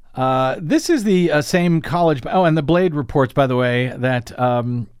 This is the same college. Oh, and the Blade reports, by the way, that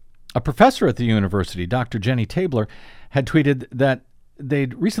a professor at the university, Dr. Jenny Tabler, had tweeted that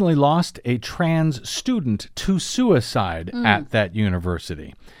they'd recently lost a trans student to suicide at that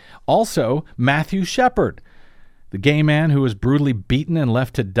university. Also, Matthew Shepard, the gay man who was brutally beaten and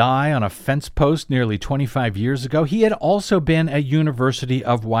left to die on a fence post nearly 25 years ago, he had also been a University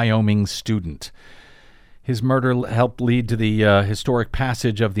of Wyoming student. His murder helped lead to the historic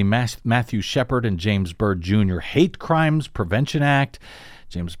passage of the Matthew Shepard and James Byrd Jr. Hate Crimes Prevention Act.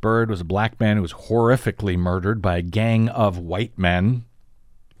 James Byrd was a black man who was horrifically murdered by a gang of white men.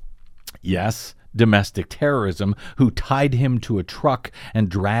 Yes, domestic terrorism, who tied him to a truck and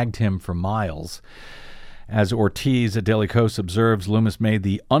dragged him for miles. As Ortiz at Daily Kos observes, Loomis made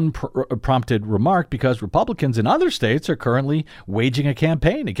the unprompted remark because Republicans in other states are currently waging a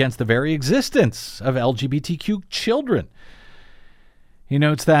campaign against the very existence of LGBTQ children. He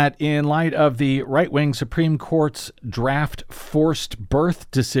notes that in light of the right-wing Supreme Court's draft forced birth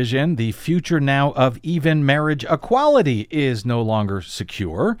decision, the future now of even marriage equality is no longer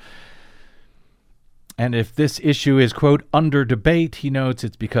secure. And if this issue is, quote, under debate, he notes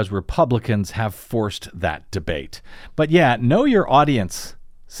it's because Republicans have forced that debate. But yeah, know your audience,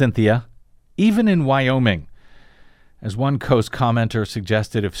 Cynthia, even in Wyoming. As one Coast commenter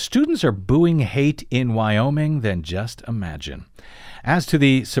suggested, if students are booing hate in Wyoming, then just imagine. As to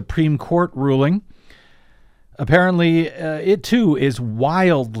the Supreme Court ruling, apparently it too is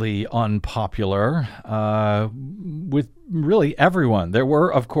wildly unpopular with really everyone. There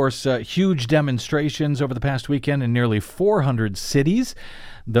were, of course, huge demonstrations over the past weekend in nearly 400 cities,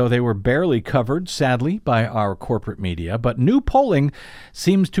 though they were barely covered, sadly, by our corporate media. But new polling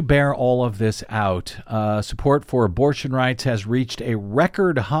seems to bear all of this out. Support for abortion rights has reached a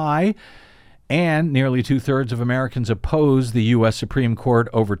record high, and nearly two-thirds of Americans oppose the U.S. Supreme Court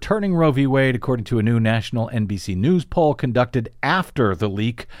overturning Roe v. Wade, according to a new national NBC News poll conducted after the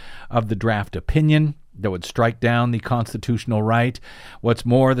leak of the draft opinion that would strike down the constitutional right. What's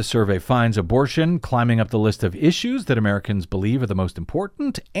more, the survey finds abortion climbing up the list of issues that Americans believe are the most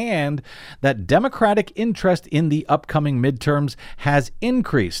important, and that Democratic interest in the upcoming midterms has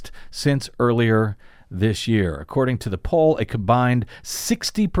increased since earlier this year. According to the poll, a combined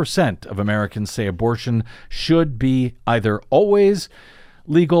 60% of Americans say abortion should be either always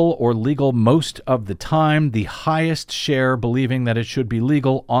legal or legal most of the time, the highest share believing that it should be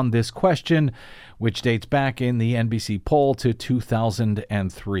legal on this question, which dates back in the NBC poll to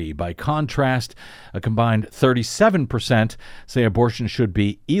 2003. By contrast, a combined 37% say abortion should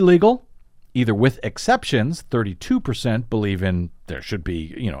be illegal, either with exceptions. 32% believe in there should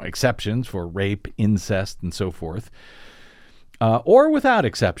be, exceptions for rape, incest, and so forth. or without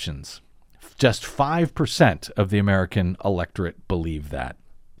exceptions. Just 5% of the American electorate believe that.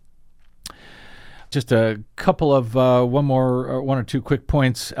 Just a couple of one or two quick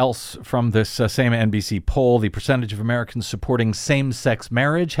points else from this same NBC poll. The percentage of Americans supporting same-sex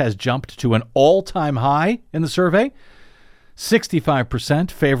marriage has jumped to an all-time high in the survey.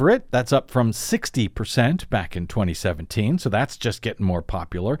 65% favor it. That's up from 60% back in 2017. So that's just getting more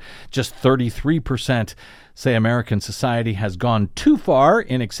popular. Just 33% say American society has gone too far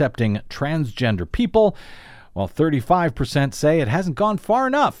in accepting transgender people, while 35% say it hasn't gone far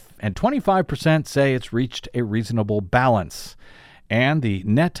enough, and 25% say it's reached a reasonable balance. And the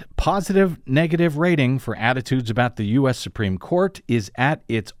net positive-negative rating for attitudes about the U.S. Supreme Court is at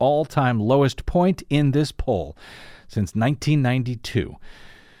its all-time lowest point in this poll since 1992,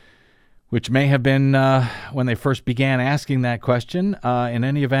 which may have been when they first began asking that question. In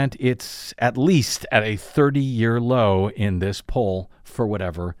any event, it's at least at a 30-year low in this poll, for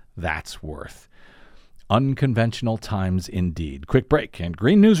whatever that's worth. Unconventional times indeed. Quick break, and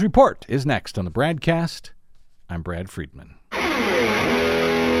Green News Report is next on the BradCast. I'm Brad Friedman.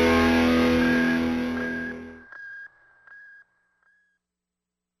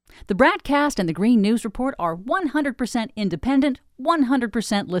 The BradCast and the Green News Report are 100% independent,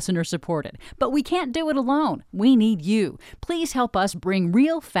 100% listener-supported. But we can't do it alone. We need you. Please help us bring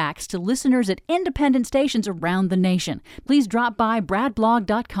real facts to listeners at independent stations around the nation. Please drop by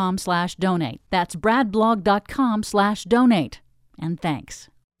bradblog.com/donate. That's bradblog.com/donate. And thanks.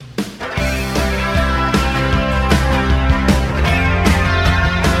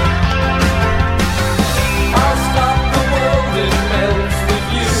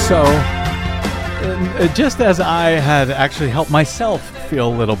 So, just as I had actually helped myself feel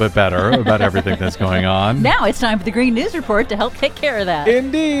a little bit better about everything that's going on. Now it's time for the Green News Report to help take care of that.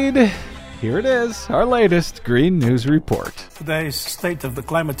 Indeed. Here it is, our latest Green News Report. Today's State of the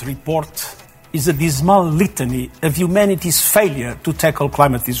Climate Report is a dismal litany of humanity's failure to tackle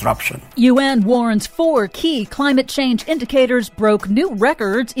climate disruption. UN warns 4 key climate change indicators broke new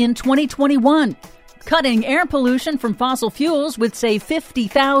records in 2021. Cutting air pollution from fossil fuels would save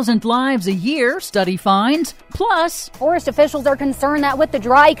 50,000 lives a year, study finds. Plus, forest officials are concerned that with the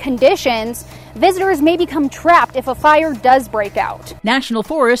dry conditions, visitors may become trapped if a fire does break out. National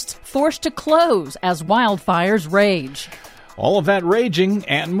forests forced to close as wildfires rage. All of that raging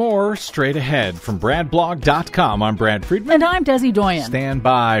and more straight ahead from BradBlog.com. I'm Brad Friedman. And I'm Desi Doyen. Stand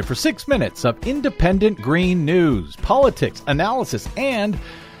by for 6 minutes of independent green news, politics, analysis, and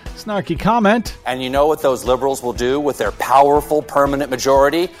snarky comment. And you know what those liberals will do with their powerful permanent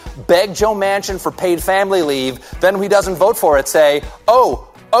majority? Beg Joe Manchin for paid family leave. Then when he doesn't vote for it, say, oh,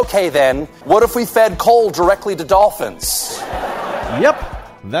 okay then, what if we fed coal directly to dolphins?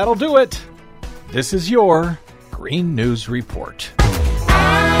 Yep, that'll do it. This is your Green News Report.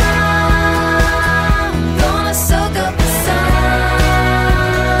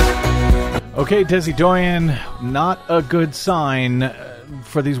 Okay, Desi Doyen, not a good sign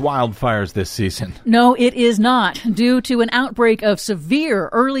for these wildfires this season. No, it is not. Due to an outbreak of severe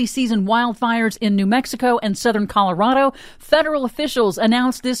early season wildfires in New Mexico and southern Colorado, federal officials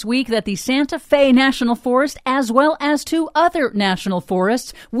announced this week that the Santa Fe National Forest, as well as 2 other national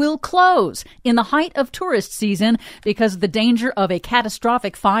forests, will close in the height of tourist season because the danger of a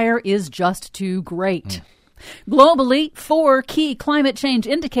catastrophic fire is just too great. Globally, 4 key climate change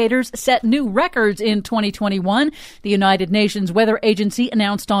indicators set new records in 2021. The United Nations Weather Agency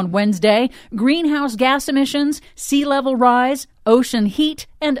announced on Wednesday greenhouse gas emissions, sea level rise, ocean heat,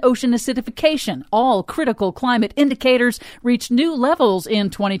 and ocean acidification, all critical climate indicators, reached new levels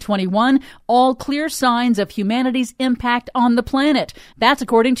in 2021, all clear signs of humanity's impact on the planet. That's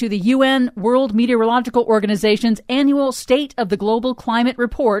according to the UN World Meteorological Organization's annual State of the Global Climate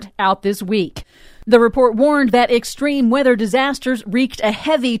Report out this week. The report warned that extreme weather disasters wreaked a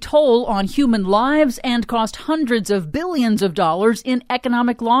heavy toll on human lives and cost hundreds of billions of dollars in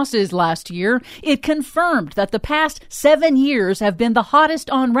economic losses last year. It confirmed that the past 7 years have been the hottest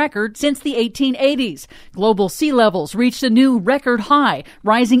on record since the 1880s. Global sea levels reached a new record high,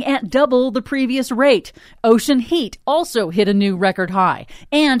 rising at double the previous rate. Ocean heat also hit a new record high.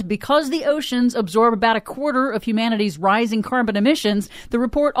 And because the oceans absorb about a quarter of humanity's rising carbon emissions, the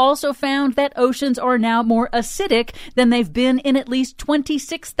report also found that oceans are now more acidic than they've been in at least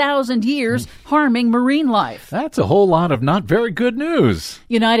 26,000 years, harming marine life. That's a whole lot of not very good news.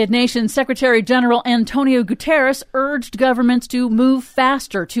 United Nations Secretary General Antonio Guterres urged governments to move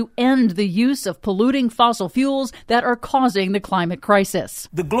faster to end the use of polluting fossil fuels that are causing the climate crisis.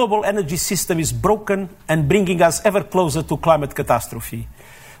 The global energy system is broken and bringing us ever closer to climate catastrophe.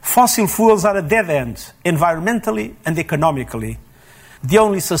 Fossil fuels are a dead end, environmentally and economically. The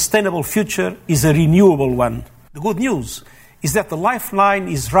only sustainable future is a renewable one. The good news is that the lifeline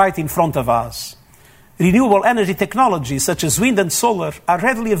is right in front of us. Renewable energy technologies such as wind and solar are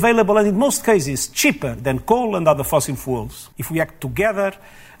readily available and in most cases cheaper than coal and other fossil fuels. If we act together,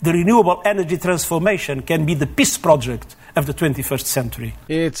 the renewable energy transformation can be the peace project of the 21st century.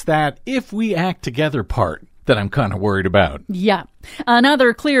 It's that if we act together part that I'm kind of worried about. Yeah.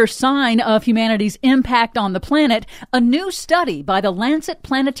 Another clear sign of humanity's impact on the planet, a new study by the Lancet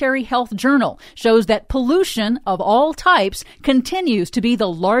Planetary Health Journal shows that pollution of all types continues to be the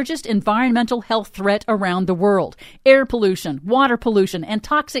largest environmental health threat around the world. Air pollution, water pollution, and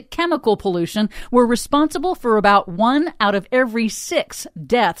toxic chemical pollution were responsible for about 1 out of every 6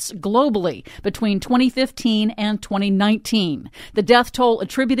 deaths globally between 2015 and 2019. The death toll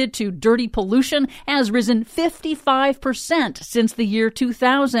attributed to dirty pollution has risen 55% since the year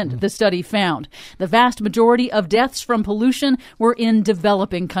 2000, the study found. The vast majority of deaths from pollution were in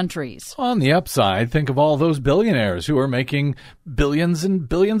developing countries. On the upside, think of all those billionaires who are making billions and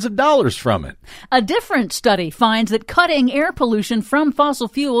billions of dollars from it. A different study finds that cutting air pollution from fossil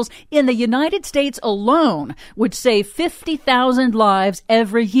fuels in the United States alone would save 50,000 lives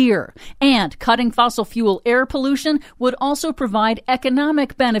every year. And cutting fossil fuel air pollution would also provide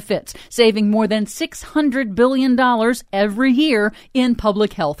economic benefits, saving more than $600 billion every year in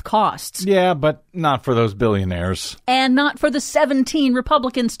public health costs. Yeah, but not for those billionaires. And not for the 17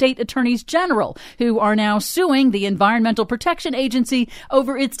 Republican state attorneys general who are now suing the Environmental Protection Agency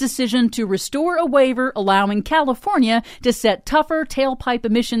over its decision to restore a waiver allowing California to set tougher tailpipe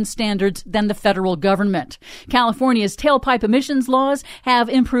emission standards than the federal government. California's tailpipe emissions laws have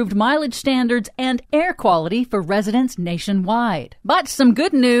improved mileage standards and air quality for residents nationwide. But some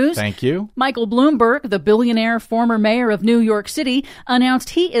good news. Thank you. Michael Bloomberg, the billionaire former mayor of New York City, announced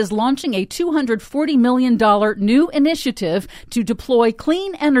he is launching a $240 million new initiative to deploy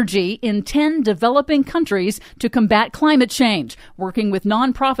clean energy in 10 developing countries to combat climate change, working with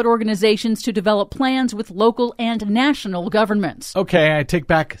nonprofit organizations to develop plans with local and national governments. Okay, I take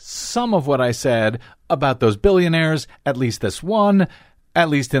back some of what I said about those billionaires, at least this one. At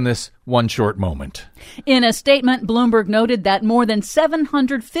least in this one short moment. In a statement, Bloomberg noted that more than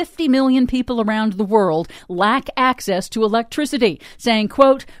 750 million people around the world lack access to electricity, saying,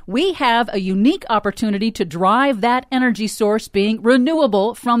 quote, "We have a unique opportunity to drive that energy source being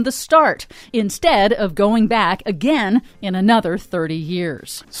renewable from the start, instead of going back again in another 30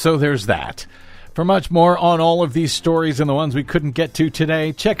 years. So there's that. For much more on all of these stories and the ones we couldn't get to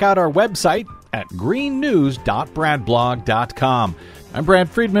today, check out our website at greennews.bradblog.com. I'm Brad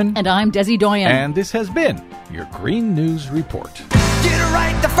Friedman. And I'm Desi Doyen. And this has been your Green News Report. Get it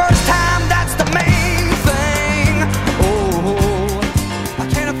right the first time, that's the main thing. Oh, I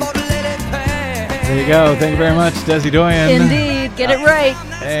can't afford to let it pass. There you go. Thank you very much, Desi Doyen. Indeed. Get it right.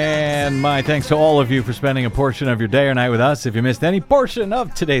 And my thanks to all of you for spending a portion of your day or night with us. If you missed any portion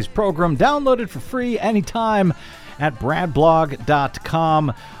of today's program, download it for free anytime at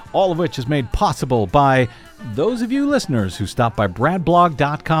bradblog.com, all of which is made possible by those of you listeners who stop by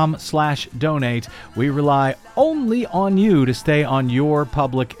bradblog.com/donate. We rely only on you to stay on your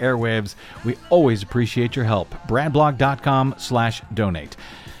public airwaves. We always appreciate your help. bradblog.com/donate.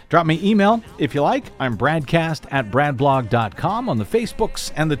 Drop me email if you like. I'm bradcast@bradblog.com. On the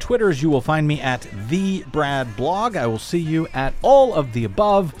Facebooks and the Twitters, you will find me at the Brad Blog. I will see you at all of the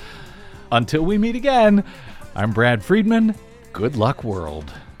above. Until we meet again, I'm Brad Friedman. Good luck,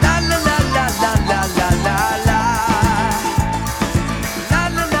 world.